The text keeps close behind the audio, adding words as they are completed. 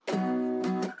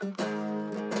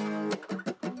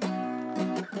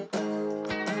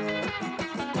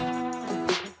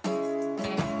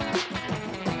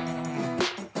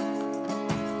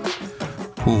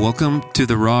Well, welcome to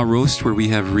the Raw Roast, where we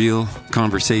have real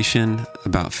conversation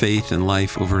about faith and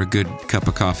life over a good cup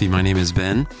of coffee. My name is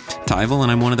Ben Tyvel,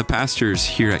 and I'm one of the pastors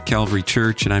here at Calvary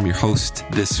Church, and I'm your host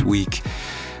this week.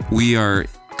 We are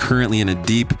currently in a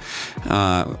deep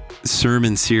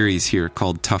sermon series here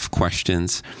called Tough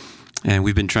Questions, and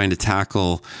we've been trying to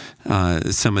tackle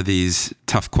some of these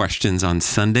tough questions on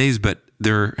Sundays, but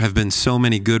there have been so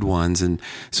many good ones and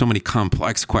so many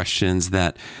complex questions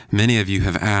that many of you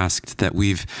have asked that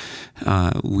we've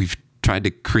tried to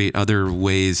create other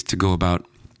ways to go about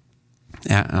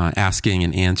asking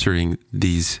and answering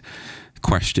these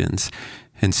questions.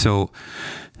 And so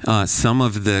some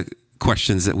of the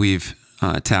questions that we've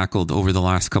tackled over the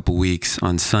last couple weeks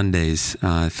on Sundays,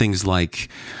 things like,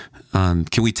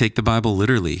 can we take the Bible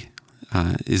literally?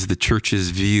 Is the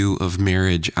church's view of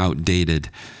marriage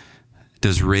outdated?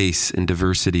 Does race and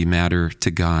diversity matter to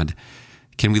God?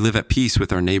 Can we live at peace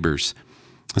with our neighbors?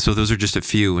 So those are just a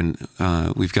few, and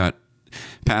we've got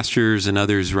pastors and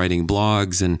others writing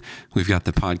blogs, and we've got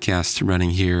the podcast running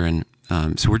here, and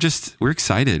so we're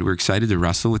excited. We're excited to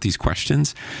wrestle with these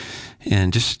questions,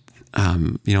 and just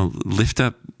lift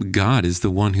up God as the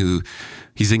one who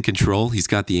He's in control. He's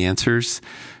got the answers.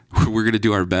 We're going to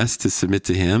do our best to submit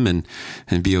to Him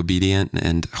and be obedient,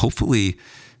 and hopefully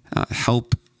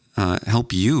help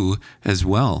you as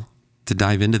well to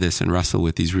dive into this and wrestle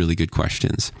with these really good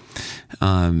questions.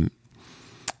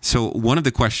 So one of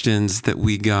the questions that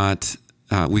we got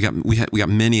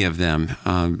many of them,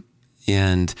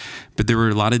 but there were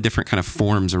a lot of different kind of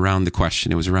forms around the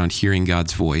question. It was around hearing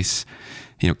God's voice.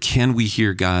 Can we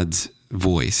hear God's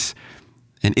voice?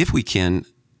 And if we can,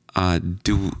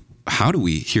 how do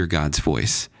we hear God's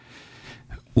voice?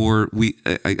 Or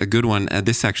a good one,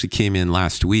 this actually came in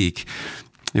last week.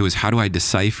 It was, how do I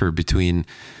decipher between,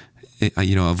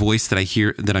 a voice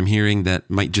that I'm hearing that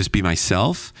might just be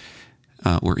myself,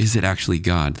 or is it actually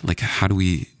God? Like, how do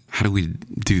we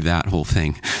do that whole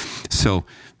thing? So,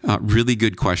 really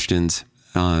good questions,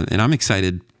 and I'm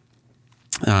excited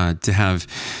to have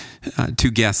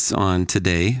two guests on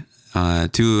today.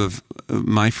 Two of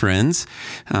my friends,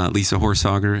 Lisa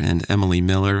Horsager and Emily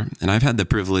Miller, and I've had the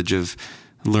privilege of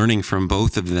learning from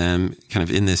both of them, kind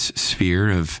of in this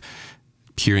sphere of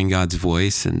hearing God's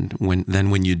voice, and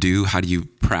when you do, how do you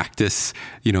practice,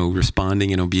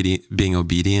 responding and being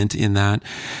obedient in that?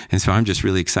 And so I'm just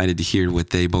really excited to hear what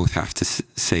they both have to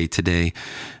say today.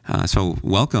 So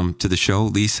welcome to the show,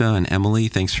 Lisa and Emily.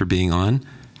 Thanks for being on.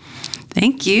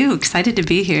 Thank you. Excited to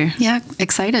be here. Yeah,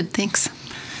 excited. Thanks.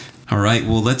 All right.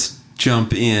 Well, let's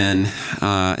jump in,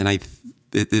 and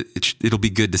it'll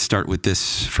be good to start with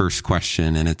this first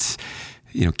question, and it's,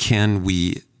 can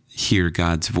we hear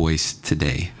God's voice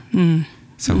today?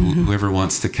 So whoever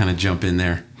wants to kind of jump in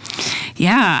there.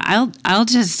 Yeah, I'll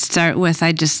just start with,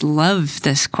 I just love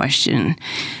this question.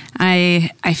 I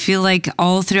feel like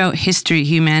all throughout history,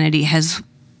 humanity has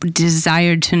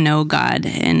desired to know God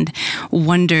and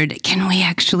wondered, can we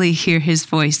actually hear His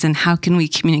voice, and how can we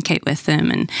communicate with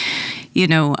Him? And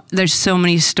there's so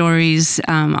many stories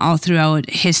all throughout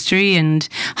history, and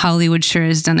Hollywood sure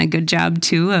has done a good job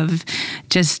too of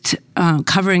just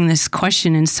covering this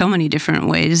question in so many different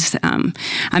ways. I'm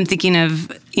thinking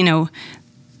of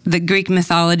the Greek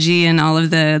mythology and all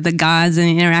of the gods and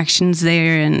interactions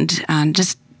there, and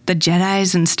just the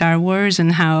Jedis and Star Wars,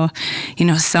 and how,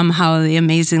 somehow they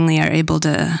amazingly are able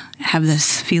to have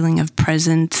this feeling of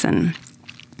presence. And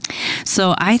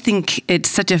so I think it's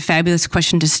such a fabulous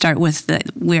question to start with, that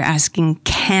we're asking,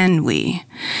 can we?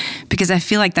 Because I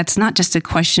feel like that's not just a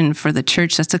question for the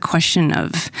church, that's a question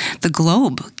of the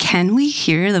globe. Can we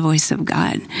hear the voice of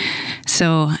God?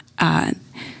 So,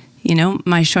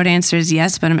 my short answer is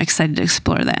yes, but I'm excited to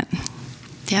explore that.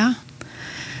 Yeah.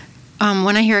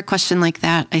 When I hear a question like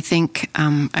that, I think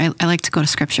I like to go to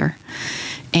Scripture.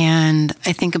 And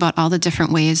I think about all the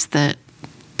different ways that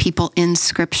people in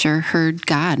Scripture heard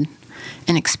God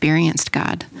and experienced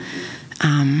God.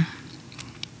 And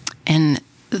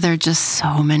there are just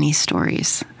so many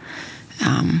stories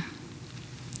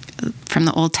from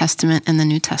the Old Testament and the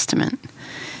New Testament.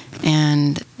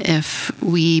 And if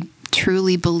we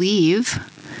truly believe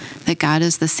that God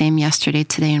is the same yesterday,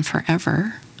 today, and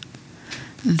forever,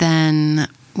 then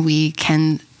we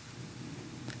can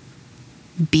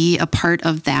be a part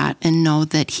of that and know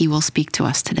that He will speak to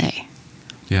us today.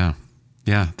 Yeah,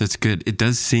 that's good. It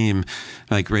does seem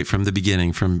like right from the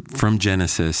beginning, from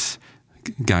Genesis,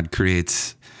 God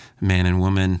creates man and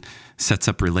woman, sets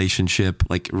up relationship.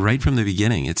 Like right from the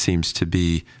beginning, it seems to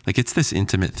be like it's this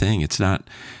intimate thing. It's not,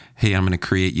 hey, I'm going to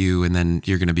create you and then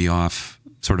you're going to be off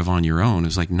sort of on your own. It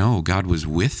was like, no, God was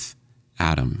with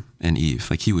Adam and Eve.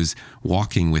 Like he was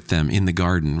walking with them in the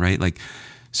garden, right? Like,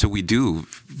 so we do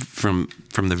from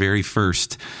the very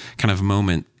first kind of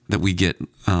moment that we get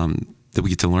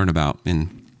to learn about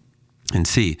and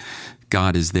see,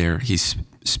 God is there. He's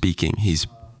speaking. He's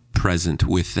present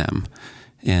with them.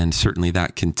 And certainly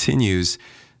that continues,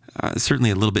 certainly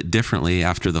a little bit differently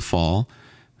after the fall.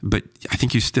 But I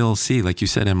think you still see, like you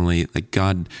said, Emily, like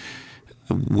God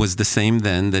was the same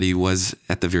then that he was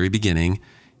at the very beginning.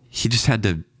 He just had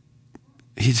to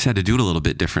do it a little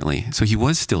bit differently. So he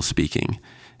was still speaking.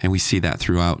 And we see that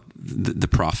throughout the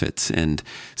prophets and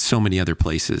so many other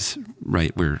places,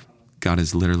 right? Where God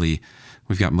is literally,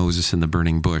 we've got Moses in the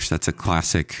burning bush. That's a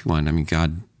classic one. I mean,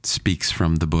 God speaks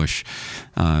from the bush.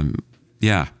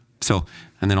 Yeah. So,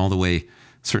 and then all the way,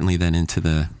 certainly then into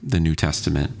the New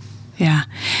Testament. Yeah.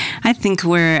 I think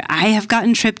where I have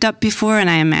gotten tripped up before, and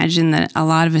I imagine that a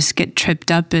lot of us get tripped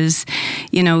up, is,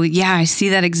 I see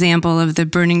that example of the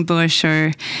burning bush,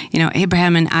 or,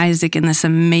 Abraham and Isaac and this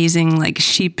amazing like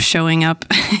sheep showing up.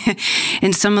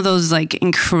 And some of those like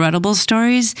incredible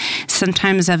stories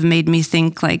sometimes have made me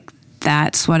think like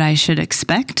that's what I should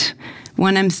expect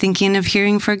when I'm thinking of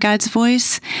hearing for God's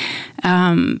voice.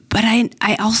 But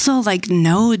I also like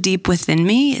know deep within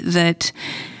me that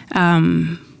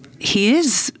he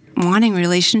is wanting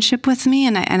relationship with me,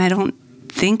 and I don't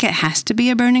think it has to be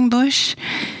a burning bush.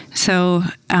 So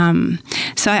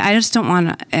I just don't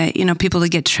want people to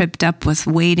get tripped up with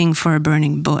waiting for a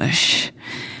burning bush.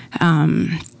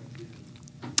 I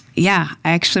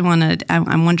actually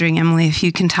I'm wondering, Emily, if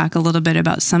you can talk a little bit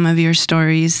about some of your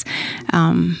stories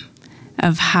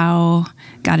of how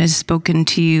God has spoken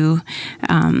to you.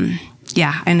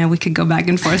 I know we could go back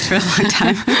and forth for a long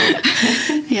time.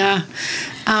 Yeah.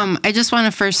 I just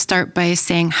want to first start by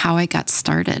saying how I got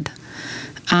started.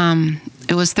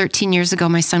 It was 13 years ago.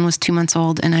 My son was 2 months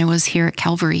old, and I was here at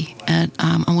Calvary at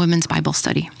a women's Bible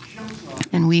study.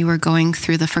 And we were going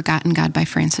through The Forgotten God by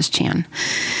Francis Chan.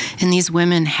 And these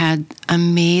women had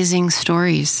amazing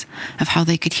stories of how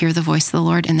they could hear the voice of the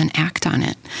Lord and then act on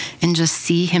it and just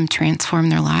see him transform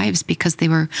their lives because they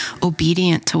were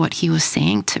obedient to what he was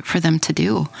saying for them to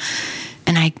do.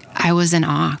 And I was in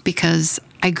awe because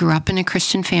I grew up in a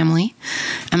Christian family.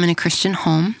 I'm in a Christian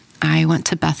home. I went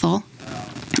to Bethel.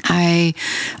 My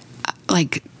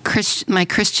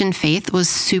Christian faith was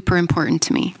super important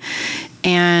to me.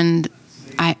 And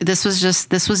this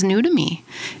was new to me,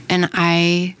 and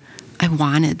I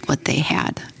wanted what they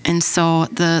had. And so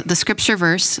the scripture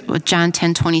verse with John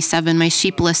 10:27, my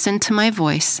sheep listen to my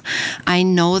voice. I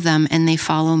know them and they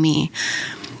follow me.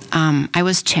 I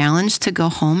was challenged to go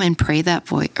home and pray that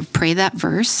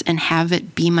verse and have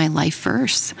it be my life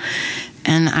verse.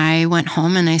 And I went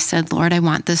home and I said, Lord, I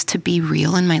want this to be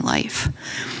real in my life.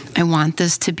 I want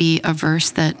this to be a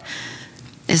verse that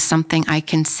is something I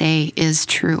can say is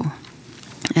true.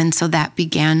 And so that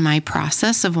began my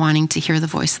process of wanting to hear the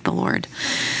voice of the Lord.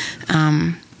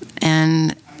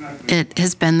 And it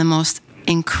has been the most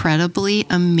incredibly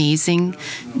amazing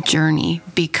journey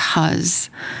because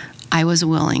I was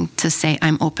willing to say,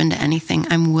 I'm open to anything.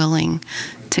 I'm willing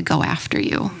to go after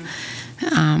you.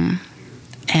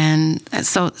 And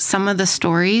so some of the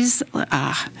stories,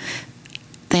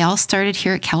 they all started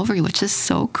here at Calvary, which is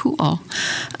so cool.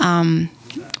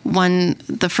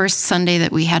 The first Sunday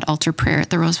that we had altar prayer at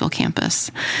the Roseville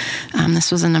campus,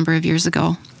 this was a number of years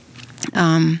ago,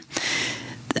 I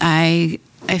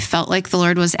felt like the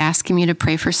Lord was asking me to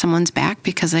pray for someone's back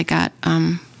because I got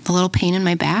a little pain in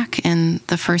my back, and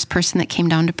the first person that came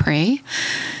down to pray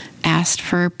asked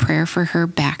for prayer for her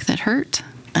back that hurt.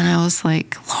 And I was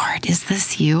like, Lord, is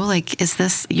this you? Like, is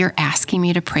this, you're asking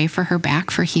me to pray for her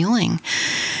back for healing?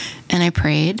 And I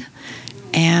prayed,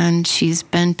 and she's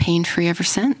been pain-free ever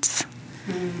since.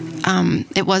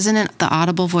 It wasn't the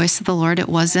audible voice of the Lord. It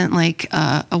wasn't like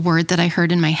a word that I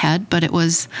heard in my head, but it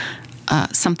was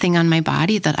something on my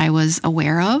body that I was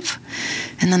aware of.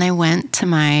 And then I went to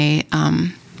my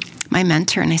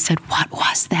mentor and I said, what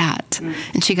was that?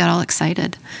 And she got all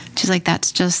excited. She's like,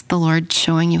 that's just the Lord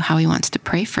showing you how he wants to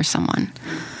pray for someone.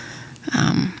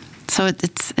 So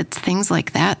it's things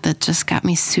like that just got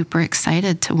me super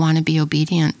excited to want to be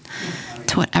obedient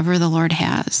to whatever the Lord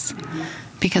has,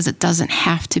 because it doesn't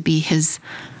have to be his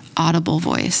audible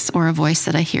voice or a voice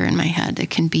that I hear in my head. It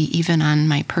can be even on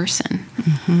my person.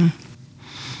 Mm-hmm.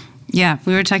 Yeah,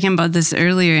 we were talking about this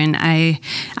earlier, and I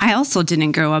also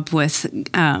didn't grow up with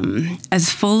as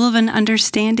full of an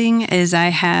understanding as I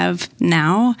have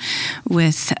now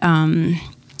with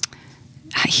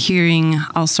hearing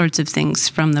all sorts of things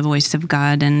from the voice of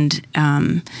God, and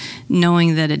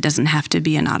knowing that it doesn't have to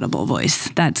be an audible voice.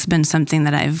 That's been something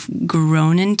that I've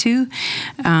grown into.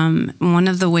 One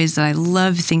of the ways that I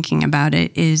love thinking about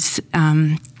it is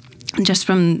just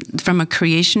from a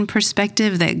creation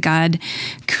perspective, that God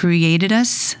created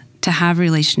us to have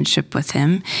relationship with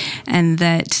him, and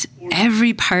that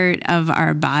every part of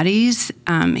our bodies,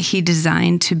 he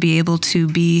designed to be able to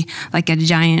be like a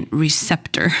giant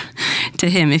receptor to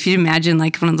him. If you imagine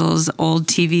like one of those old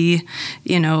TV,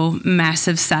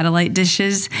 massive satellite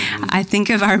dishes, I think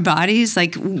of our bodies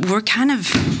like we're kind of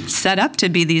set up to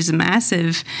be these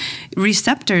massive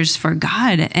receptors for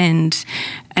God, and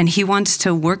he wants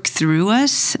to work through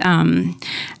us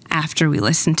after we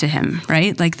listen to him,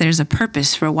 right? Like there's a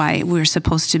purpose for why we're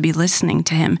supposed to be listening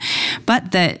to him,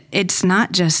 but that it's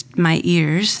not just my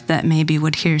ears that maybe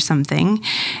would hear something.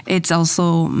 It's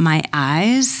also my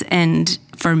eyes. And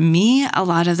for me, a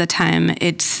lot of the time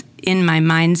it's in my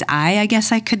mind's eye, I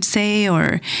guess I could say,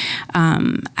 or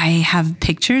I have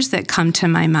pictures that come to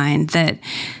my mind that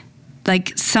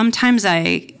like sometimes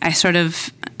I sort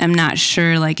of am not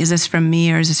sure, like, is this from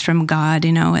me or is this from God,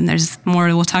 and there's more,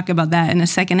 we'll talk about that in a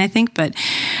second, I think, but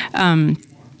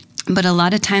a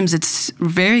lot of times it's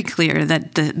very clear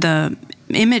that the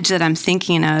image that I'm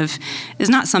thinking of is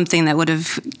not something that would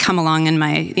have come along in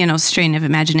my, strain of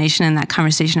imagination in that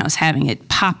conversation I was having. It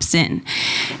pops in.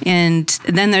 And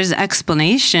then there's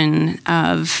explanation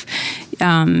of,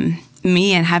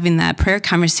 me and having that prayer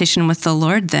conversation with the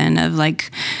Lord then of like,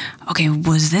 okay,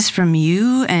 was this from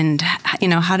you? And,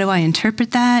 how do I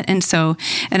interpret that? And so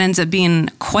it ends up being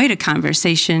quite a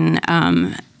conversation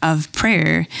of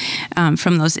prayer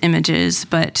from those images.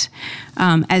 But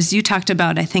as you talked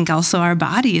about, I think also our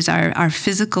bodies, our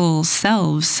physical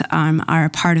selves are a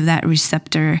part of that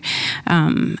receptor.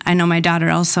 I know my daughter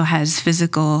also has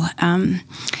physical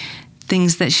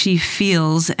things that she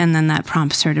feels, and then that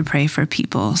prompts her to pray for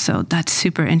people. So that's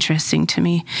super interesting to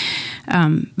me.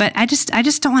 But I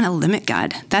just don't want to limit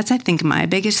God. That's, I think, my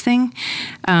biggest thing.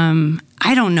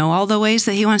 I don't know all the ways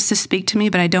that he wants to speak to me,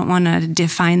 but I don't want to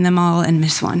define them all and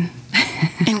miss one.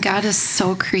 And God is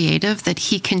so creative that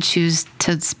he can choose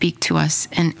to speak to us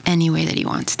in any way that he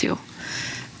wants to.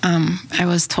 I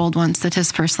was told once that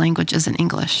his first language isn't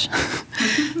English.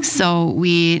 So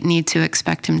we need to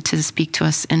expect him to speak to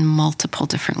us in multiple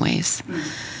different ways.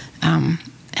 And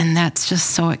that's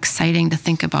just so exciting to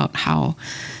think about how,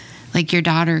 like, your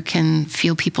daughter can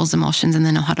feel people's emotions and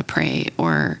then know how to pray.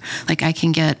 Or, like, I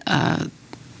can get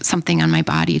something on my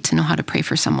body to know how to pray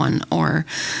for someone. Or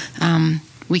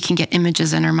we can get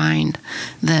images in our mind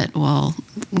that will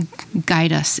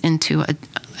guide us into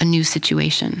a new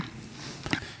situation.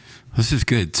 This is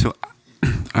good. So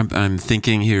I'm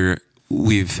thinking here,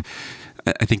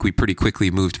 I think we pretty quickly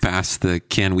moved past the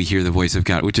can we hear the voice of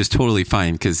God, which is totally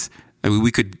fine, because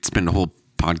we could spend a whole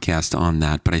podcast on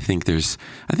that. But I think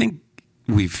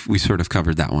we sort of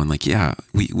covered that one. Like, yeah,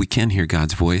 we can hear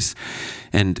God's voice,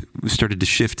 and we started to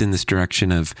shift in this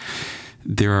direction of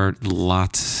there are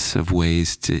lots of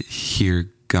ways to hear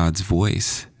God's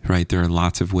voice, right? There are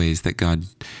lots of ways that God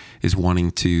is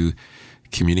wanting to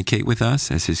communicate with us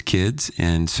as his kids.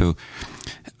 And so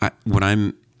I'd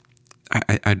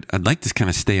like to kind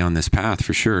of stay on this path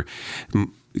for sure,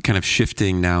 kind of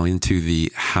shifting now into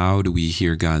the how do we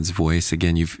hear God's voice.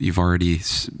 Again, you've already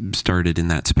started in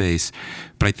that space,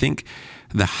 but I think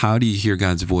the how do you hear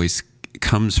God's voice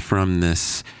comes from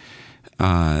this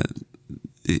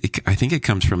I think it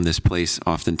comes from this place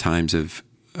oftentimes of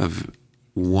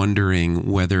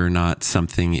wondering whether or not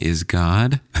something is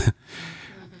God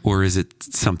or is it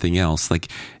something else? Like,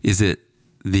 is it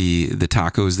the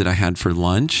tacos that I had for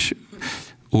lunch,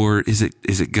 or is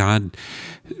it God,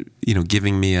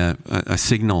 giving me a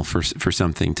signal for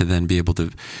something to then be able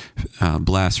to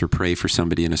bless or pray for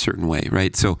somebody in a certain way,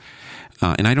 right? So,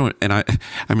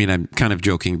 I mean, I'm kind of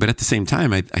joking, but at the same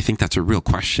time, I think that's a real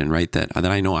question, right? That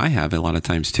I know I have a lot of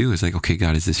times too. Is like, okay,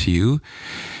 God, is this you,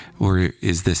 or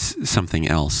is this something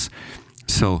else?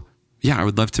 So, yeah, I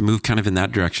would love to move kind of in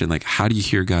that direction. Like, how do you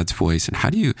hear God's voice, and how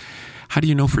do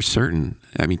you know for certain?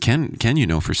 I mean, can you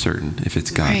know for certain if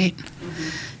it's God? Right.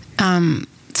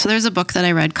 So there's a book that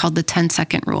I read called The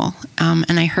 10-Second Rule,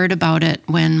 and I heard about it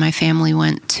when my family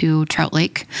went to Trout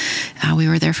Lake. We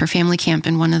were there for family camp,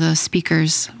 and one of the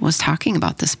speakers was talking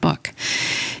about this book.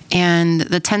 And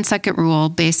the 10-second rule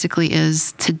basically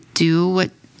is to do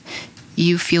what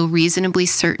you feel reasonably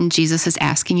certain Jesus is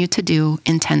asking you to do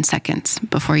in 10 seconds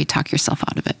before you talk yourself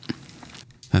out of it.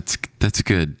 That's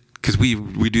good, because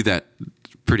we do that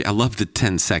pretty. I love the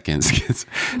 10 seconds. 'Cause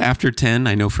after 10,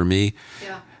 I know for me,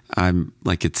 I'm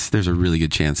like, there's a really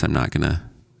good chance I'm not gonna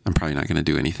I'm probably not going to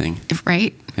do anything.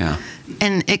 Right? Yeah.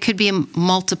 And it could be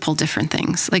multiple different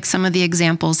things. Like some of the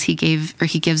examples he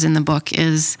gives in the book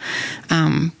is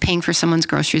paying for someone's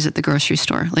groceries at the grocery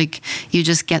store. Like you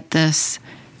just get this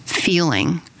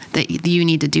feeling that you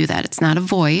need to do that. It's not a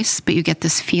voice, but you get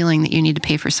this feeling that you need to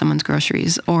pay for someone's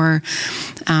groceries. Or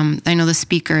I know the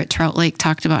speaker at Trout Lake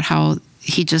talked about how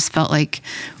he just felt like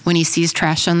when he sees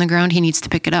trash on the ground, he needs to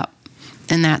pick it up.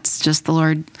 And that's just the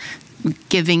Lord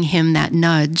giving him that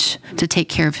nudge to take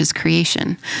care of his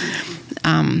creation.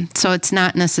 So it's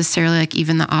not necessarily like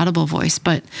even the audible voice,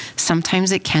 but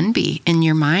sometimes it can be in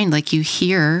your mind. Like you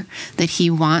hear that he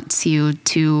wants you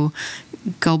to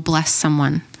go bless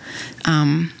someone.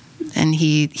 And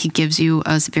he gives you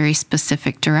a very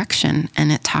specific direction,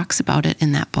 and it talks about it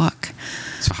in that book.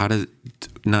 So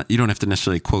you don't have to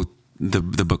necessarily quote the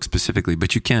book specifically,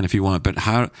 but you can if you want. But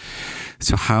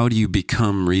how do you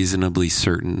become reasonably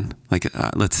certain? Like,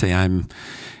 let's say I'm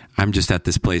just at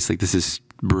this place, like this is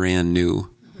brand new.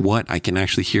 What? I can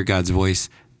actually hear God's voice.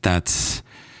 That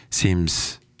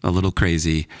seems a little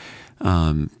crazy.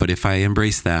 But if I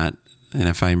embrace that, and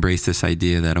if I embrace this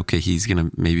idea that, okay, he's going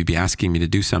to maybe be asking me to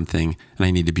do something and I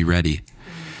need to be ready,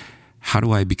 how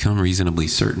do I become reasonably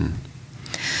certain?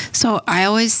 So I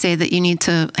always say that you need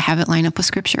to have it line up with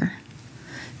Scripture.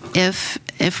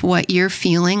 If what you're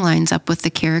feeling lines up with the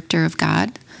character of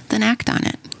God, then act on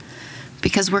it.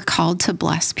 Because we're called to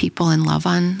bless people and love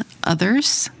on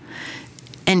others.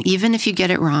 And even if you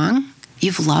get it wrong,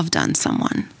 you've loved on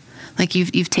someone. Like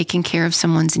you've taken care of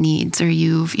someone's needs, or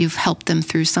you've helped them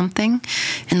through something,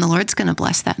 and the Lord's going to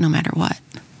bless that no matter what.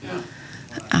 Yeah.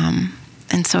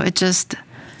 And so you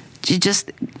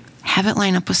just have it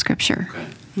line up with Scripture. Okay.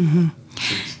 Mm-hmm.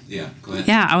 Yeah, go ahead.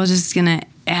 Yeah, I was just going to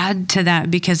add to that,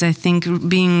 because I think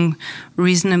being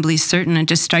reasonably certain, it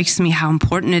just strikes me how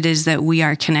important it is that we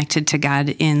are connected to God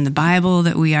in the Bible,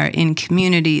 that we are in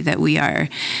community, that we are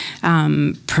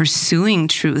pursuing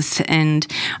truth. And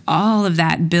all of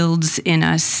that builds in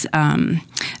us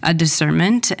a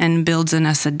discernment and builds in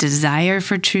us a desire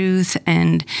for truth.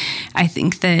 And I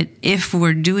think that if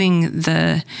we're doing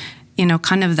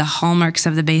kind of the hallmarks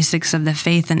of the basics of the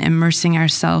faith and immersing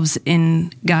ourselves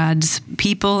in God's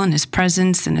people and his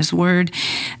presence and his word,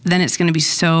 then it's going to be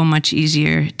so much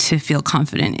easier to feel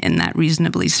confident in that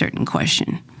reasonably certain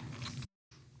question.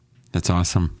 That's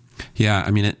awesome. Yeah. I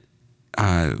mean,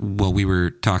 we were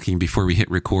talking before we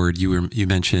hit record, you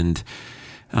mentioned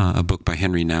a book by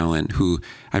Henry Nouwen, who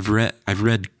I've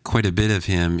read quite a bit of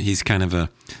him. He's kind of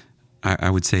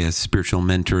I would say a spiritual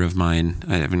mentor of mine.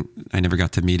 I never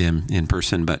got to meet him in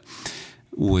person, but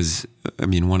was,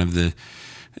 one of the,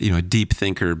 a deep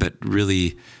thinker, but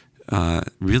really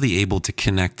able to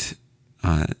connect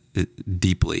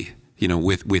deeply,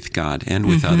 with God and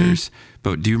with others.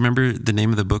 But do you remember the name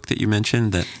of the book that you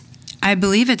mentioned? That I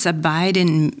believe it's Abide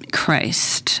in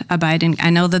Christ. I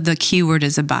know that the key word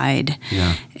is abide.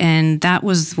 Yeah. And that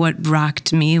was what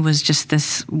rocked me, was just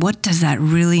this, what does that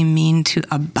really mean to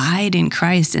abide in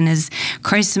Christ? And is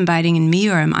Christ abiding in me,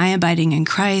 or am I abiding in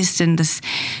Christ? And this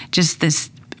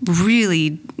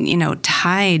really,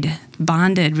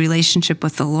 bonded relationship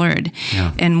with the Lord.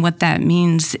 Yeah. And what that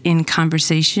means in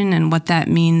conversation and what that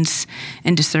means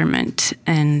in discernment.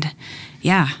 And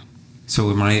yeah.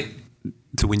 So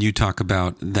when you talk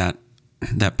about that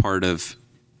part of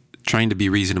trying to be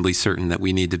reasonably certain that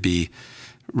we need to be,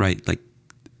 right, like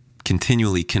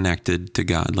continually connected to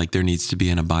God, like there needs to be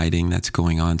an abiding that's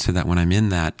going on, so that when I'm in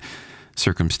that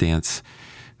circumstance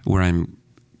where I'm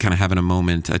kind of having a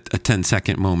moment, a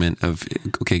 10-second moment of,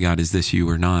 okay, God, is this you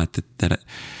or not? That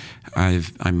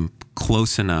I'm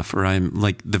close enough, or I'm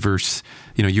like the verse,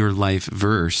 your life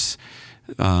verse,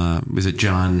 was it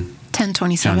John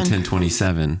 10:27? John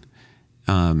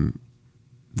 10:27.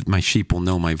 My sheep will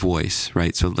know my voice,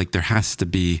 right? So like there has to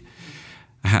be,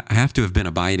 I have to have been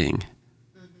abiding,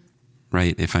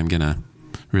 right? If I'm going to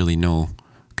really know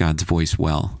God's voice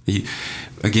well.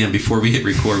 Again, before we hit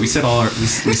record, we said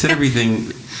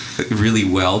everything really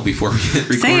well before we hit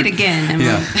record. Say it again.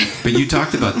 Yeah. But you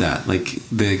talked about that, like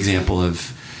the example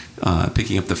of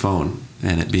picking up the phone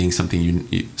and it being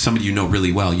something somebody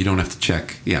really well. You don't have to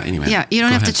check. Yeah, anyway. Yeah, you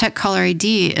don't have to check caller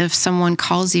ID if someone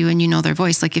calls you and you know their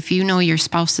voice. Like if you know your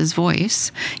spouse's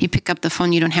voice, you pick up the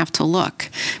phone, you don't have to look,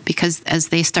 because as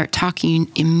they start talking, you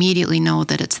immediately know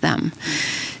that it's them.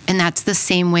 And that's the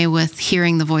same way with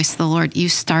hearing the voice of the Lord. You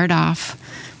start off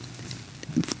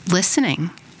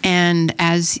listening, and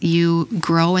as you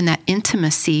grow in that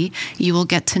intimacy, you will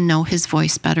get to know his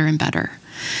voice better and better.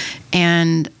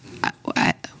 And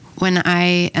when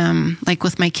I like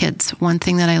with my kids, one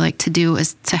thing that I like to do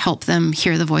is to help them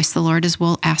hear the voice of the Lord is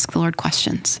we'll ask the Lord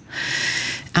questions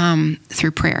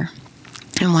through prayer.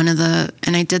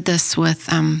 And I did this with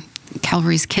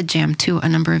Calvary's Kid Jam too a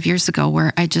number of years ago,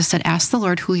 where I just said, ask the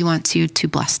Lord who he wants you to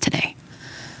bless today.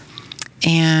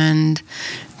 And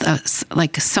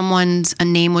like a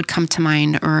name would come to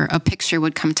mind or a picture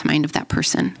would come to mind of that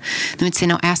person. And we'd say,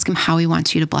 no, ask him how he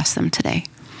wants you to bless them today.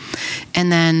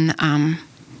 And then,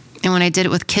 and when I did it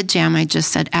with Kid Jam, I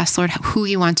just said, ask Lord who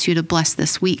he wants you to bless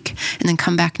this week, and then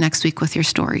come back next week with your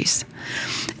stories.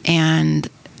 And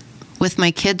with my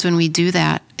kids, when we do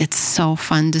that, it's so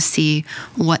fun to see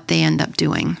what they end up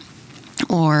doing.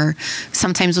 Or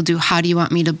sometimes we'll do, how do you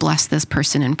want me to bless this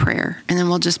person in prayer? And then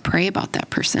we'll just pray about that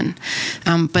person.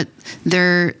 But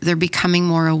they're becoming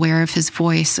more aware of his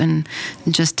voice and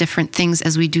just different things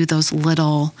as we do those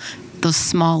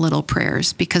small little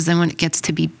prayers. Because then when it gets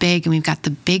to be big and we've got the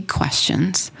big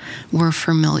questions, we're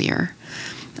familiar.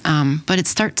 But it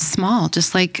starts small,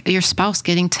 just like your spouse,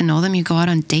 getting to know them. You go out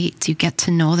on dates, you get to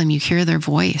know them, you hear their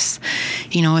voice.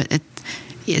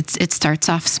 It starts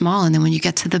off small, and then when you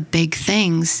get to the big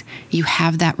things, you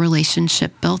have that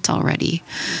relationship built already.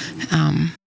 I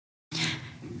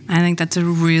think that's a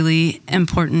really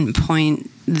important point,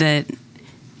 that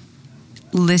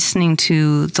listening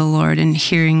to the Lord and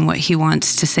hearing what he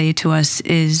wants to say to us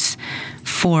is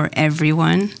for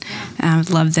everyone. I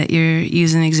love that you're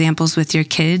using examples with your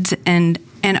kids, and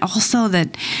also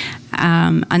that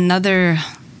another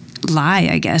lie,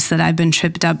 I guess, that I've been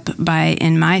tripped up by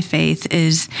in my faith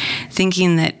is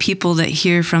thinking that people that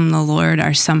hear from the Lord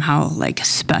are somehow like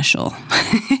special.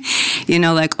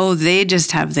 Like, oh, they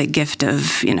just have the gift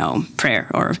of, prayer,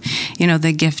 or,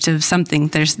 the gift of something.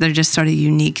 They're just sort of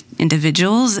unique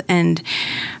individuals. And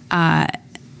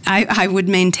I would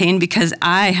maintain, because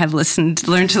I have learned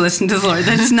to listen to the Lord,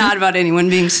 that it's not about anyone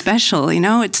being special.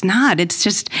 It's not. It's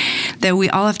just that we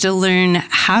all have to learn,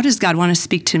 how does God want to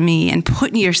speak to me, and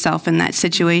put yourself in that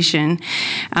situation,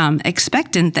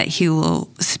 expectant that he will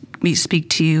speak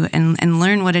to you and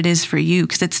learn what it is for you,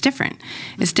 because it's different.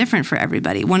 It's different for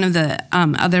everybody. One of the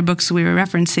other books we were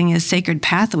referencing is Sacred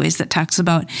Pathways, that talks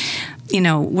about,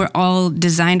 we're all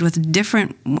designed with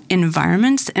different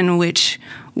environments in which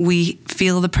we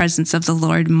feel the presence of the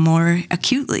Lord more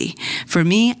acutely. For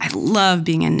me, I love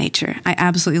being in nature. I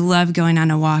absolutely love going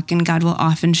on a walk, and God will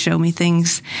often show me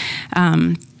things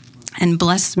and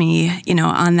bless me,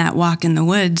 on that walk in the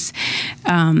woods.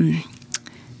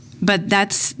 But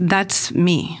that's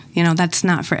me. That's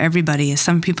not for everybody.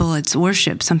 Some people it's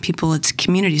worship. Some people it's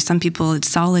community. Some people it's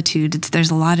solitude.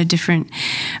 There's a lot of different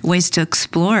ways to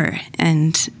explore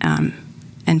and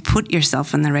put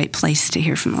yourself in the right place to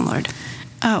hear from the Lord.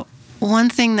 Oh, one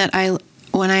thing that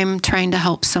when I'm trying to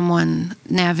help someone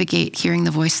navigate hearing the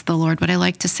voice of the Lord, what I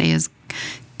like to say is,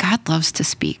 God loves to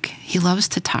speak. He loves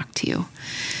to talk to you.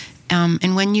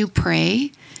 And when you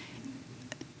pray,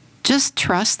 just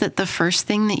trust that the first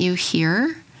thing that you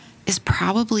hear is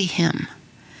probably him.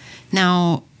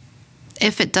 Now,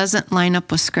 if it doesn't line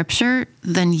up with scripture,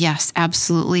 then yes,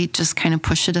 absolutely, just kind of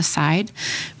push it aside.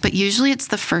 But usually it's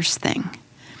the first thing.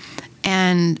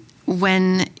 And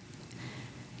when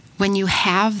you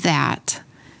have that,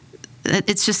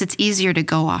 it's easier to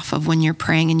go off of when you're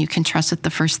praying, and you can trust that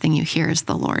the first thing you hear is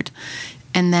the Lord.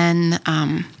 And then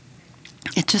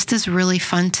it just is really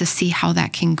fun to see how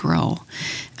that can grow.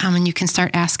 And you can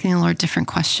start asking the Lord different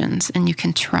questions, and you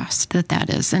can trust that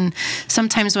is. And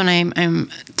sometimes when I'm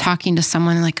talking to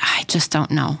someone, like, I just don't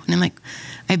know. And I'm like,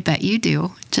 I bet you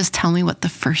do. Just tell me what the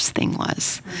first thing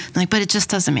was. I'm like, but it just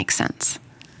doesn't make sense.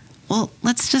 Well,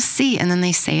 let's just see. And then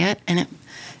they say it, and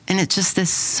it just is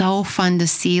so fun to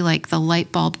see, like, the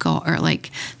light bulb go, or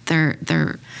like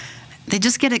they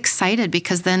just get excited,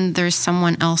 because then there's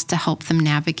someone else to help them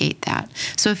navigate that.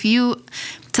 So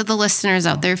to the listeners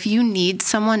out there, if you need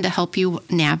someone to help you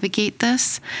navigate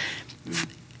this,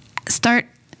 start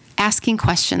asking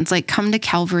questions. Like, come to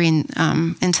Calvary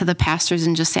and to the pastors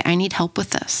and just say, I need help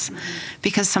with this.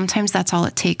 Because sometimes that's all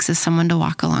it takes, is someone to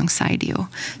walk alongside you,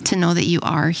 to know that you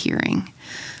are hearing.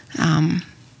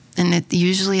 And it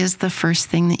usually is the first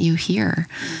thing that you hear.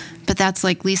 But that's,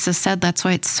 like Lisa said, that's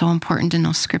why it's so important to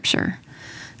know scripture.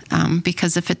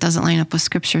 Because if it doesn't line up with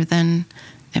scripture, then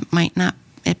it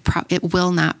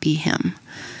will not be him.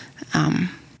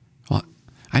 Well,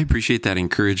 I appreciate that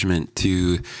encouragement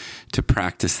to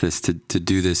practice this, to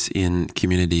do this in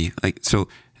community. So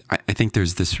I think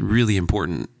there's this really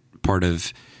important part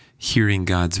of hearing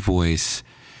God's voice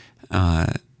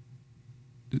that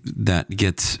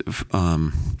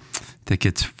that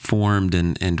gets formed,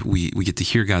 and we get to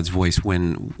hear God's voice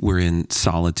when we're in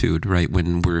solitude, right?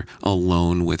 When we're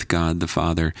alone with God the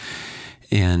Father.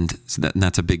 And so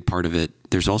that's a big part of it.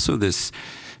 There's also this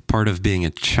part of being a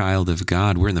child of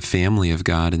God. We're in the family of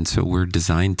God, and so we're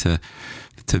designed to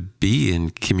be in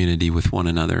community with one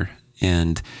another.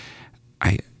 And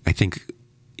I think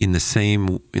in the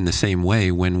same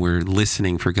way, when we're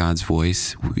listening for God's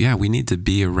voice, we need to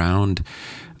be around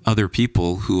other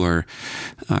people who are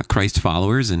Christ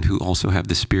followers and who also have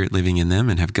the Spirit living in them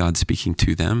and have God speaking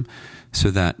to them,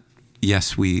 so that,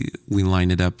 yes, we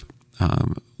line it up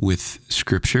with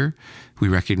Scripture. We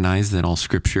recognize that all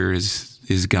Scripture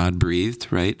is God-breathed,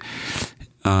 right?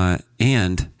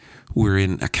 And we're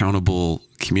in accountable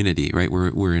community, right?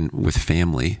 We're in with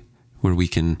family where we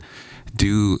can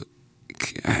do.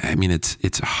 I mean,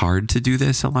 it's hard to do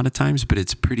this a lot of times, but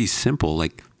it's pretty simple.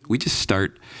 Like, we just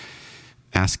start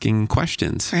asking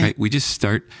questions, right? We just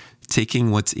start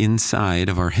taking what's inside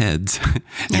of our heads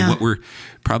and what we're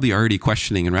probably already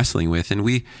questioning and wrestling with. And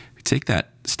we take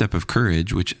that step of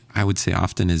courage, which I would say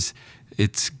often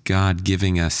it's God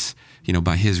giving us,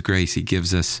 by His grace, He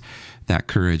gives us that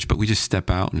courage, but we just step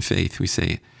out in faith. We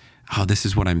say, oh, this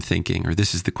is what I'm thinking, or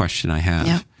this is the question I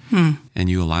have. And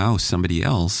you allow somebody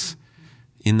else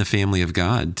in the family of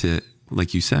God to,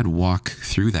 like you said, walk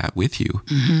through that with you.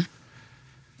 Mm-hmm.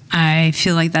 I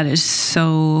feel like that is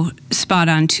so spot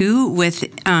on too with,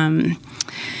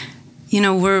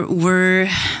 we're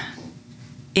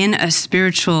in a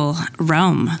spiritual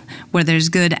realm where there's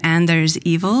good and there's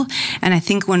evil. And I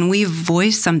think when we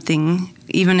voice something,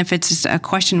 even if it's just a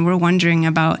question, we're wondering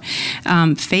about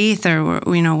faith, or,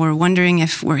 we're wondering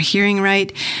if we're hearing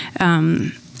right.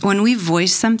 When we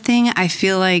voice something, I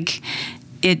feel like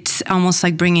it's almost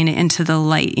like bringing it into the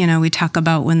light. We talk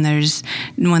about when there's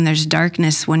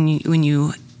darkness, when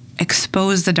you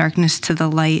expose the darkness to the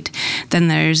light, then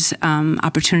there's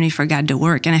opportunity for God to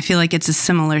work. And I feel like it's a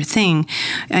similar thing.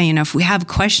 If we have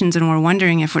questions and we're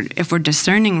wondering if we're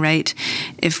discerning right,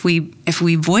 if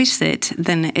we voice it,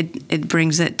 then it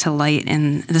brings it to light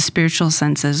in the spiritual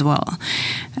sense as well.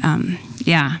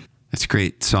 That's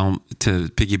great. Psalm, to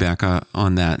piggyback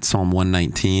on that, Psalm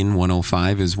 119,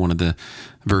 105 is one of the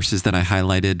verses that I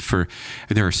highlighted.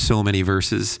 There are so many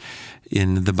verses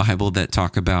in the Bible that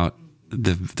talk about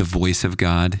the voice of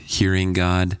God, hearing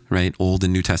God, right? Old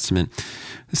and New Testament.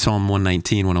 Psalm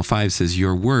 119, 105 says,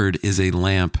 your word is a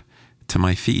lamp to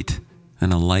my feet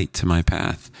and a light to my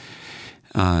path.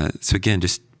 So again,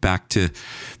 just back to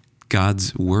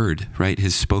God's word, right?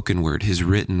 His spoken word, His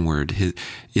written word. It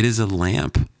is a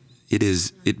lamp.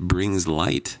 It brings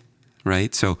light,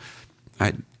 right? So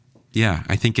I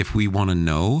think if we want to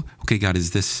know, okay, God,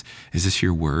 is this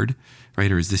your word,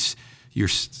 right? Or is this your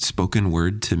spoken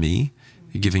word to me?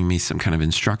 You're giving me some kind of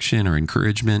instruction or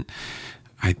encouragement.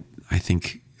 I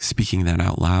think speaking that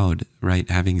out loud, right?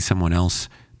 Having someone else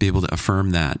be able to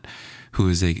affirm that,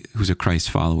 who's a Christ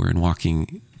follower and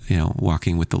walking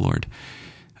with the Lord.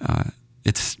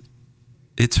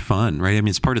 It's fun, right? I mean,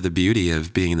 it's part of the beauty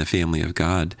of being in the family of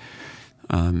God.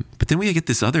 But then we get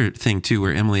this other thing too,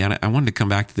 where Emily, I wanted to come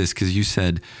back to this because you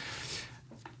said,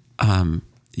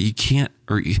 you can't,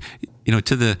 or,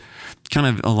 to the kind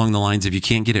of along the lines of, you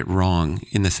can't get it wrong,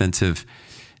 in the sense of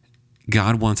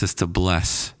God wants us to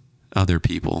bless other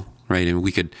people, right? And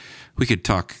we could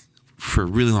talk for a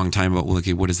really long time about, well,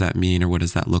 okay, what does that mean, or what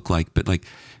does that look like? But like,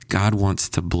 God wants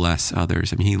to bless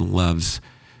others. I mean, He loves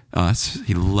us.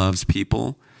 He loves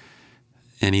people,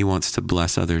 and He wants to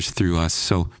bless others through us.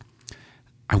 So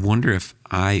I wonder if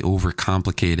I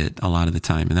overcomplicate it a lot of the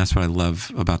time. And that's what I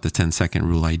love about the 10-second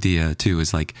rule idea too,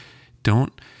 is like,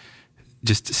 don't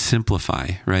just simplify,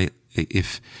 right?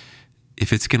 If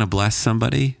it's going to bless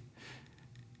somebody,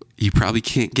 you probably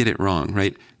can't get it wrong,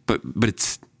 right? But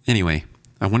it's, anyway,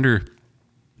 I wonder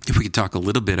if we could talk a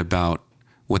little bit about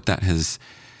what that has,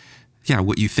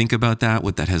 what you think about that,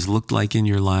 what that has looked like in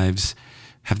your lives.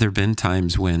 Have there been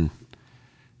times when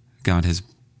God has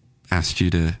asked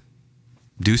you to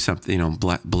do something,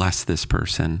 bless this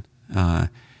person?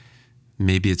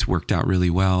 Maybe it's worked out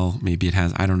really well. Maybe it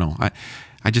has. I don't know.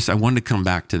 I wanted to come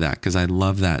back to that because I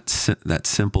love that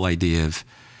simple idea of,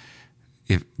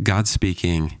 if God's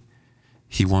speaking,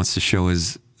 He wants to show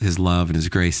His love and His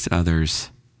grace to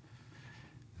others.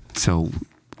 So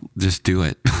just do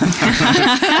it.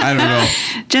 I don't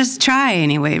know. Just try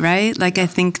anyway, right? Like, I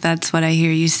think that's what I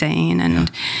hear you saying.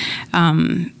 And,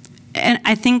 and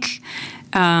I think,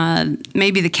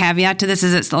 maybe the caveat to this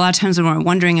is, it's a lot of times when we're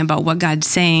wondering about what God's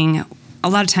saying, a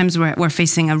lot of times we're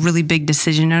facing a really big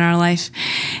decision in our life,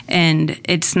 and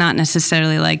it's not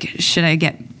necessarily like, should I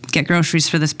get get groceries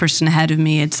for this person ahead of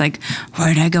me. It's like,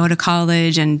 where do I go to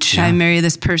college? And should I marry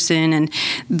this person? And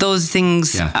those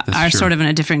things are sort of in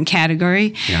a different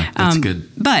category. Yeah, that's good.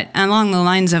 But along the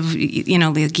lines of,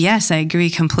 like, yes, I agree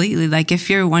completely. Like, if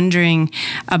you're wondering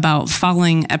about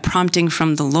following a prompting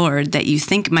from the Lord that you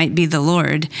think might be the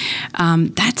Lord,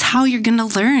 that's how you're going to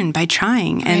learn, by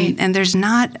trying. And there's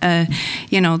not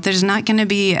there's not going to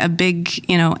be a big,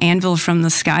 anvil from the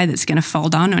sky that's going to fall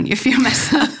down on you if you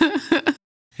mess up.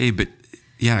 Hey, but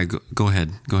yeah, go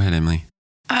ahead. Go ahead, Emily.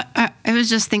 I was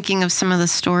just thinking of some of the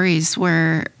stories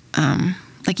where,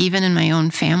 like even in my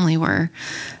own family, where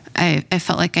I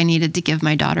felt like I needed to give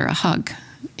my daughter a hug,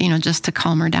 just to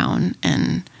calm her down.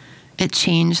 And it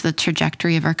changed the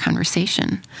trajectory of our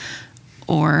conversation.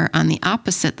 Or on the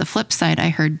opposite, the flip side, I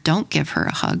heard, don't give her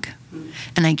a hug.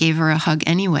 And I gave her a hug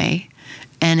anyway.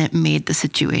 And it made the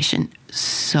situation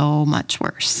so much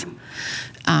worse.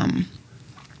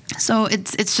 So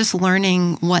it's just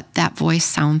learning what that voice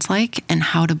sounds like and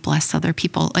how to bless other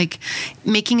people. Like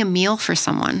making a meal for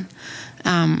someone.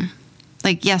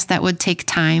 Yes, that would take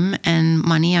time and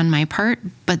money on my part.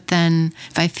 But then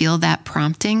if I feel that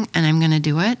prompting and I'm going to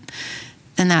do it,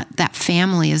 then that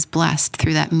family is blessed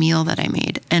through that meal that I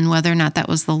made. And whether or not that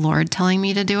was the Lord telling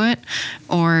me to do it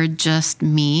or just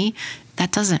me,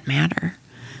 that doesn't matter.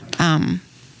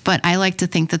 But I like to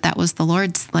think that was the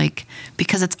Lord's,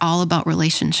 because it's all about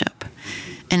relationship.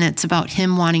 And it's about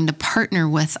him wanting to partner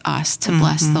with us to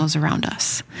bless those around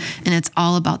us. And it's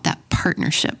all about that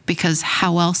partnership, because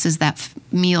how else is that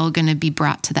meal going to be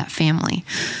brought to that family?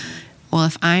 Well,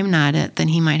 if I'm not it, then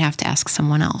he might have to ask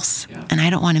someone else. Yeah. And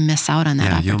I don't want to miss out on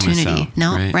that opportunity. You'll miss out,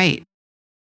 no, right.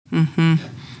 Mm-hmm.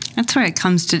 That's where it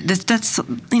comes to. That's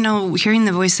hearing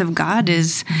the voice of God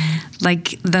is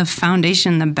like the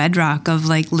foundation, the bedrock of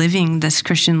living this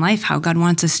Christian life, how God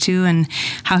wants us to, and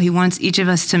how he wants each of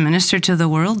us to minister to the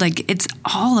world. It's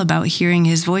all about hearing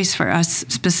his voice for us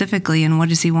specifically, and what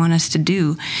does he want us to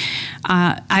do.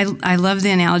 I love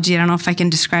the analogy. I don't know if I can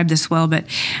describe this well, but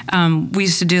we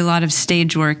used to do a lot of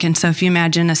stage work. And so if you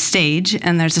imagine a stage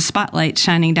and there's a spotlight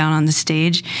shining down on the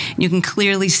stage, you can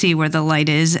clearly see where the light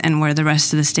is and where the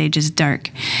rest of the stage is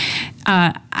dark.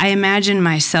 I imagine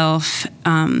myself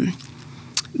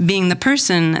being the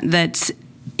person that's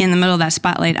in the middle of that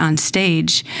spotlight on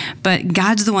stage, but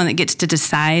God's the one that gets to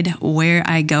decide where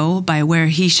I go by where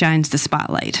he shines the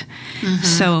spotlight. Mm-hmm.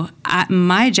 So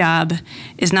my job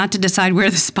is not to decide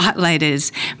where the spotlight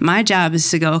is. My job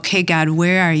is to go, okay, God,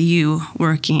 where are you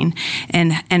working?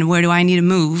 And where do I need to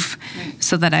move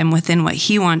so that I'm within what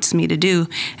he wants me to do?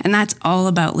 And that's all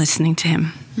about listening to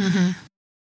him. Mm-hmm.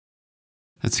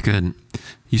 That's good.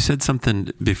 You said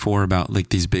something before about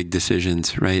these big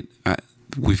decisions, right?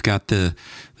 We've got the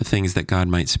things that God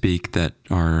might speak that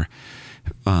are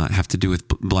have to do with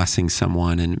blessing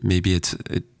someone, and maybe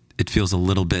it feels a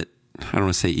little bit, I don't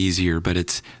want to say easier,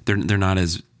 but they're not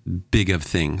as big of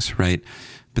things, right?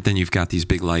 But then you've got these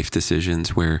big life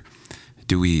decisions where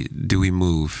do we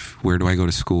move? Where do I go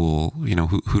to school?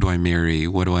 Who do I marry?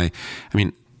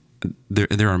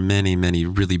 There are many, many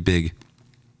really big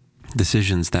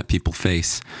decisions that people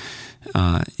face,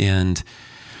 and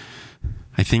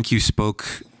I think you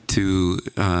spoke to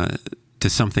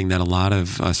something that a lot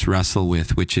of us wrestle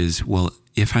with, which is, well,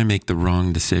 if I make the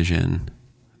wrong decision,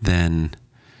 then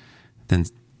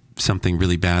something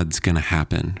really bad's going to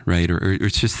happen, right? Or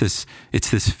it's just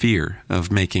this fear of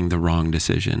making the wrong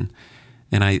decision,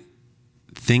 and I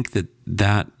think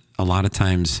that a lot of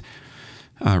times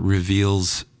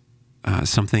reveals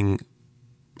something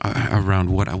around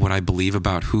what I believe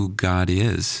about who God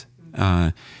is.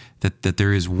 That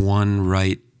there is one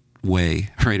right way,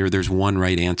 right? Or there's one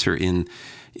right answer in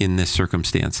this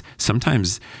circumstance.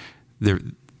 Sometimes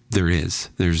there's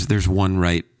one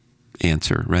right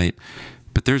answer, right?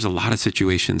 But there's a lot of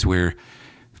situations where,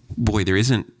 boy, there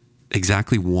isn't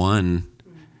exactly one,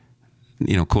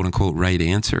 quote unquote, right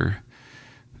answer.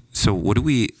 So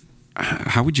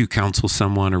how would you counsel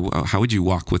someone, or how would you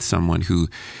walk with someone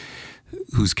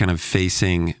who's kind of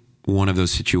facing one of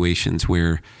those situations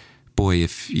where, boy,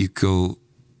 if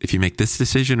you make this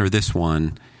decision or this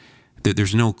one,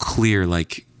 there's no clear,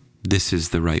 this is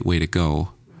the right way to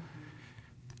go.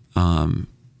 And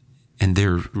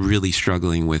they're really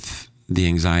struggling with the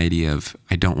anxiety of,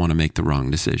 I don't want to make the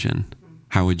wrong decision.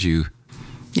 How would you?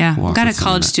 Yeah, I've got a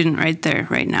college student right there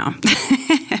right now.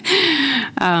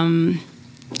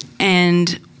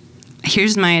 And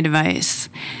here's my advice.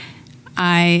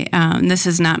 This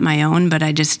is not my own, but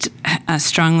I just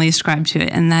strongly ascribe to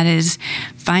it, and that is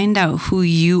find out who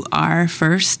you are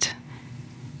first,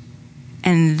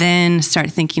 and then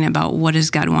start thinking about what does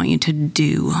God want you to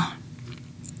do.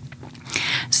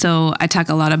 So I talk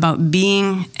a lot about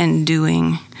being and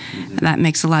doing. That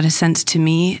makes a lot of sense to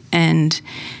me. And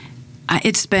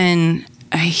it's been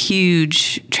a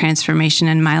huge transformation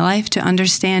in my life to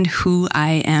understand who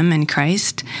I am in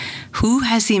Christ. Who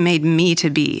has he made me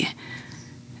to be?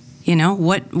 You know,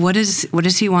 what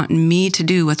does he want me to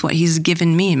do with what he's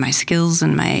given me, my skills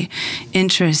and my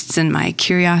interests and my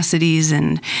curiosities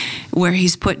and where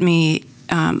he's put me?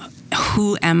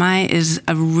 Who am I is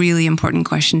a really important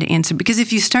question to answer, because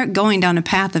if you start going down a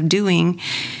path of doing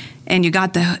and you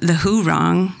got the who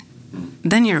wrong,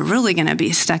 then you're really going to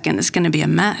be stuck and it's going to be a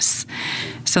mess.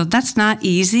 So that's not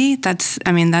easy. That's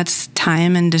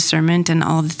time and discernment and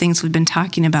all the things we've been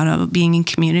talking about being in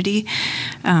community.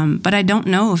 But I don't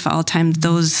know if all times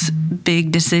those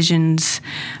big decisions,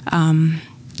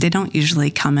 they don't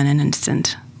usually come in an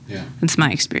instant. Yeah. It's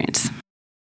my experience.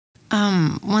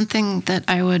 One thing that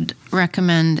I would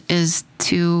recommend is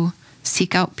to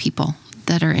seek out people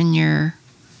that are in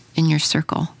your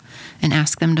circle and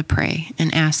ask them to pray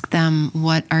and ask them,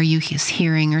 what are you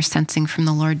hearing or sensing from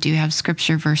the Lord? Do you have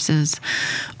scripture verses,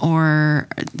 or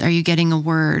are you getting a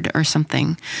word or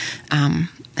something? And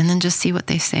then just see what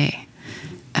they say.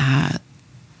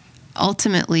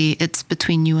 Ultimately, it's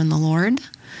between you and the Lord,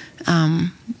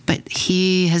 but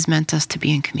he has meant us to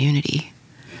be in community.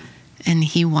 And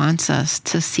he wants us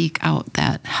to seek out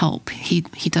that help. He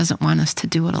doesn't want us to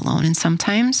do it alone. And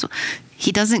sometimes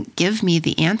he doesn't give me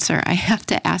the answer. I have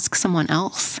to ask someone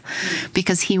else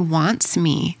because he wants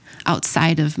me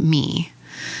outside of me.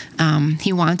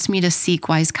 He wants me to seek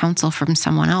wise counsel from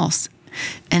someone else.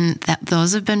 And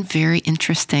those have been very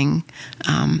interesting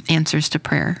answers to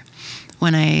prayer.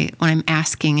 When I'm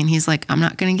asking and he's like, I'm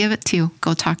not going to give it to you.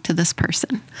 Go talk to this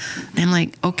person. And I'm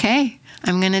like, okay,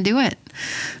 I'm going to do it.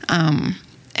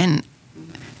 And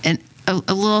a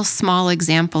little small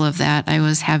example of that, I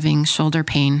was having shoulder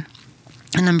pain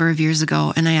a number of years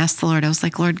ago, and I asked the Lord, I was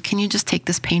like, Lord, can you just take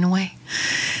this pain away?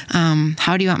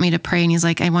 How do you want me to pray? And he's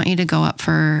like, I want you to go up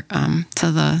to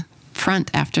the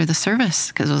front after the service,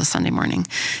 because it was a Sunday morning.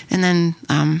 And then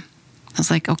I was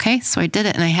like, okay, so I did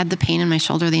it, and I had the pain in my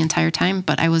shoulder the entire time,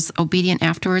 but I was obedient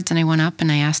afterwards, and I went up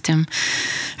and I asked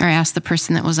the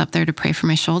person that was up there to pray for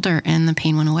my shoulder, and the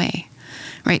pain went away.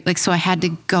 Right? Like, so I had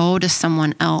to go to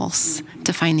someone else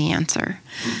to find the answer.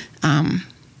 So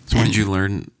what did you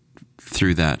learn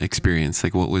through that experience?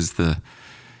 Like, what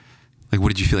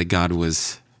did you feel like God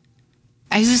was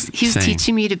He was saying?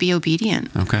 teaching me to be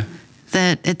obedient. Okay.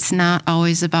 That it's not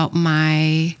always about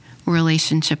my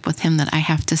relationship with him, that I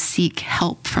have to seek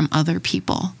help from other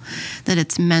people, that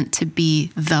it's meant to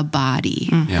be the body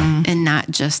and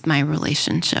not just my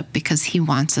relationship, because he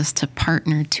wants us to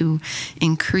partner to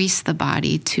increase the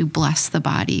body, to bless the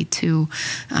body, to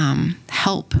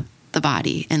help the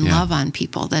body and love on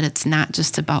people, that it's not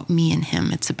just about me and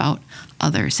him, it's about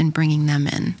others and bringing them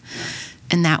in.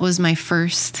 And that was my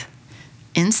first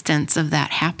instance of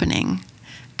that happening.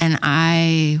 And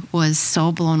I was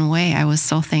so blown away. I was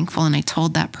so thankful. And I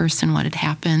told that person what had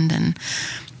happened. And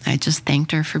I just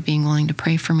thanked her for being willing to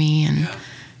pray for me.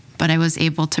 But I was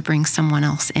able to bring someone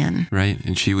else in. Right.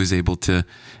 And she was able to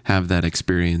have that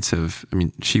experience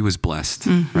she was blessed,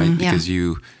 right? Because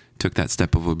you took that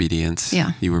step of obedience.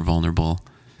 Yeah. You were vulnerable.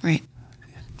 Right.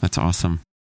 That's awesome.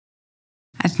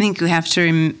 I think we have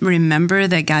to remember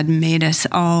that God made us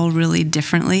all really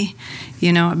differently.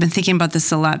 You know, I've been thinking about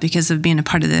this a lot because of being a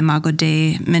part of the Imago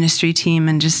Dei ministry team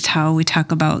and just how we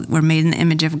talk about we're made in the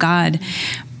image of God,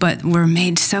 but we're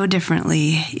made so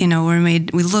differently. You know,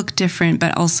 we look different,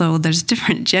 but also there's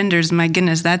different genders. My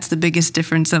goodness, that's the biggest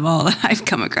difference of all that I've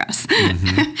come across.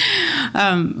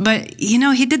 Mm-hmm. But, you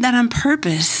know, he did that on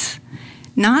purpose.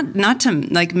 Not to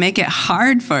like make it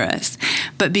hard for us,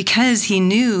 but because he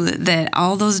knew that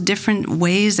all those different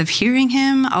ways of hearing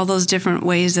him, all those different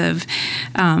ways of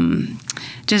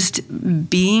just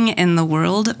being in the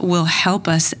world will help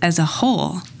us as a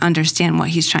whole understand what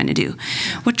he's trying to do,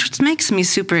 which makes me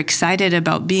super excited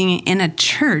about being in a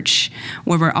church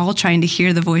where we're all trying to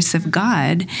hear the voice of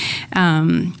God.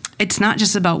 It's not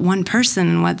just about one person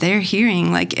and what they're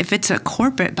hearing. Like, if it's a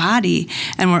corporate body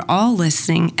and we're all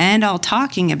listening and all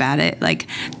talking about it, like,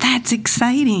 that's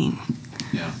exciting.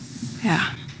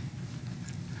 Yeah.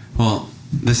 Well,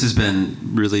 this has been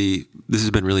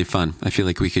really fun. I feel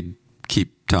like we could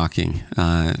keep talking,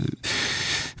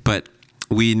 but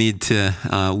we need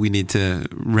to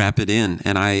wrap it in.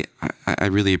 And I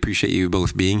really appreciate you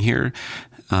both being here,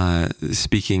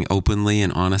 speaking openly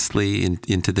and honestly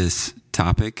into this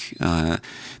topic.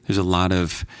 There's a lot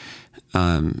of,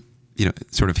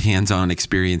 sort of hands-on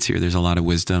experience here. There's a lot of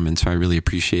wisdom. And so I really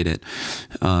appreciate it.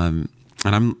 And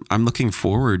I'm looking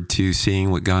forward to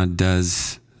seeing what God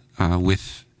does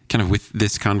with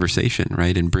this conversation,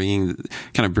 right? And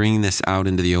bringing this out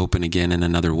into the open again in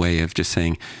another way of just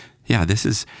saying, yeah,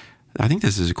 I think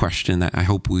this is a question that I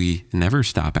hope we never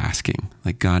stop asking.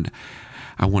 Like, God,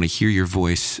 I want to hear your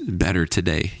voice better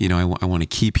today. I want to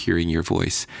keep hearing your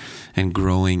voice and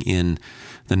growing in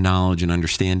the knowledge and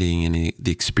understanding and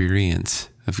the experience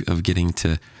of getting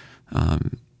to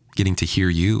hear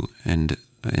you and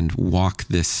walk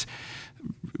this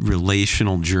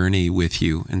relational journey with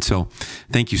you. And so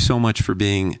thank you so much for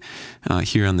being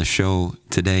here on the show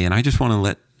today. And I just want to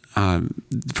let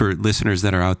for listeners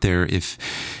that are out there, if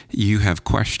you have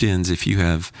questions, if you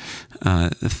have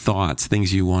thoughts,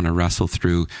 things you want to wrestle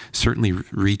through, certainly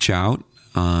reach out.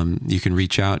 You can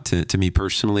reach out to me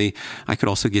personally. I could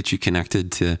also get you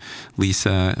connected to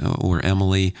Lisa or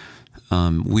Emily.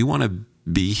 We want to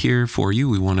be here for you.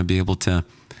 We want to be able to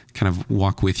kind of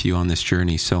walk with you on this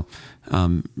journey. So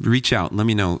reach out. Let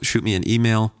me know. Shoot me an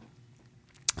email.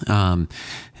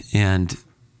 And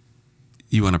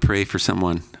you want to pray for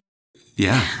someone?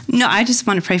 Yeah. No, I just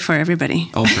want to pray for everybody.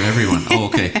 Oh, for everyone. Oh,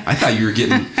 okay. I thought you were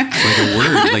getting like a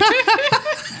word. Like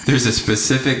there's a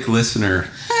specific listener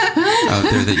out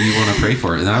there that you want to pray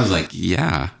for. And I was like,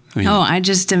 yeah. I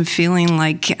just am feeling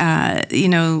like,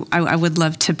 I would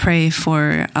love to pray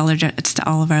for all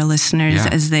of our listeners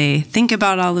as they think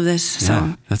about all of this. Yeah,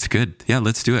 so that's good. Yeah,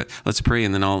 let's do it. Let's pray,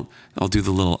 and then I'll do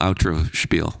the little outro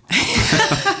spiel.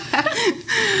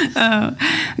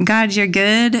 God, you're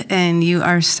good, and you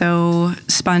are so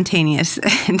spontaneous,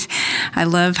 and I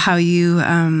love how you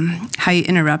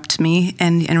interrupt me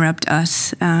and interrupt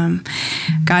us.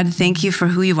 God, thank you for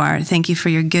who you are. Thank you for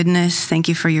your goodness. Thank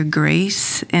you for your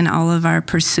grace in all of our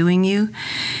pursuing you.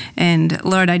 And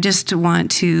Lord, I just want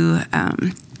to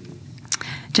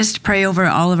just pray over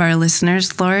all of our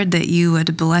listeners, Lord, that you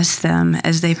would bless them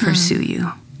as they pursue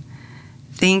you.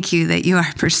 Thank you that you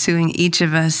are pursuing each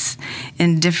of us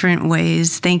in different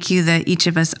ways. Thank you that each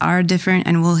of us are different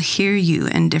and will hear you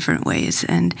in different ways.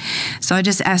 And so I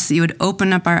just ask that you would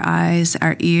open up our eyes,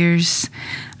 our ears,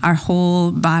 our whole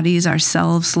bodies,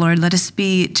 ourselves, Lord. Let us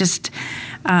be just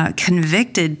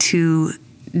convicted to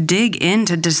dig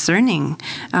into discerning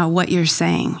what you're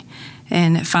saying.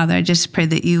 And Father, I just pray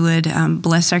that you would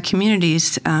bless our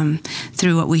communities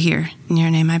through what we hear. In your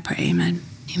name I pray, amen.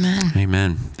 Amen.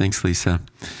 Amen. Thanks, Lisa.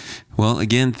 Well,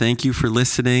 again, thank you for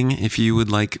listening. If you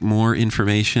would like more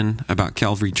information about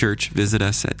Calvary Church, visit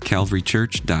us at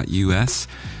calvarychurch.us.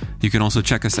 You can also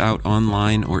check us out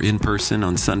online or in person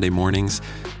on Sunday mornings.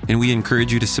 And we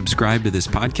encourage you to subscribe to this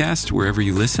podcast wherever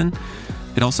you listen.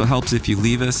 It also helps if you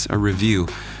leave us a review.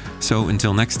 So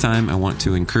until next time, I want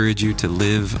to encourage you to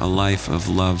live a life of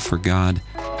love for God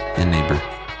and neighbor.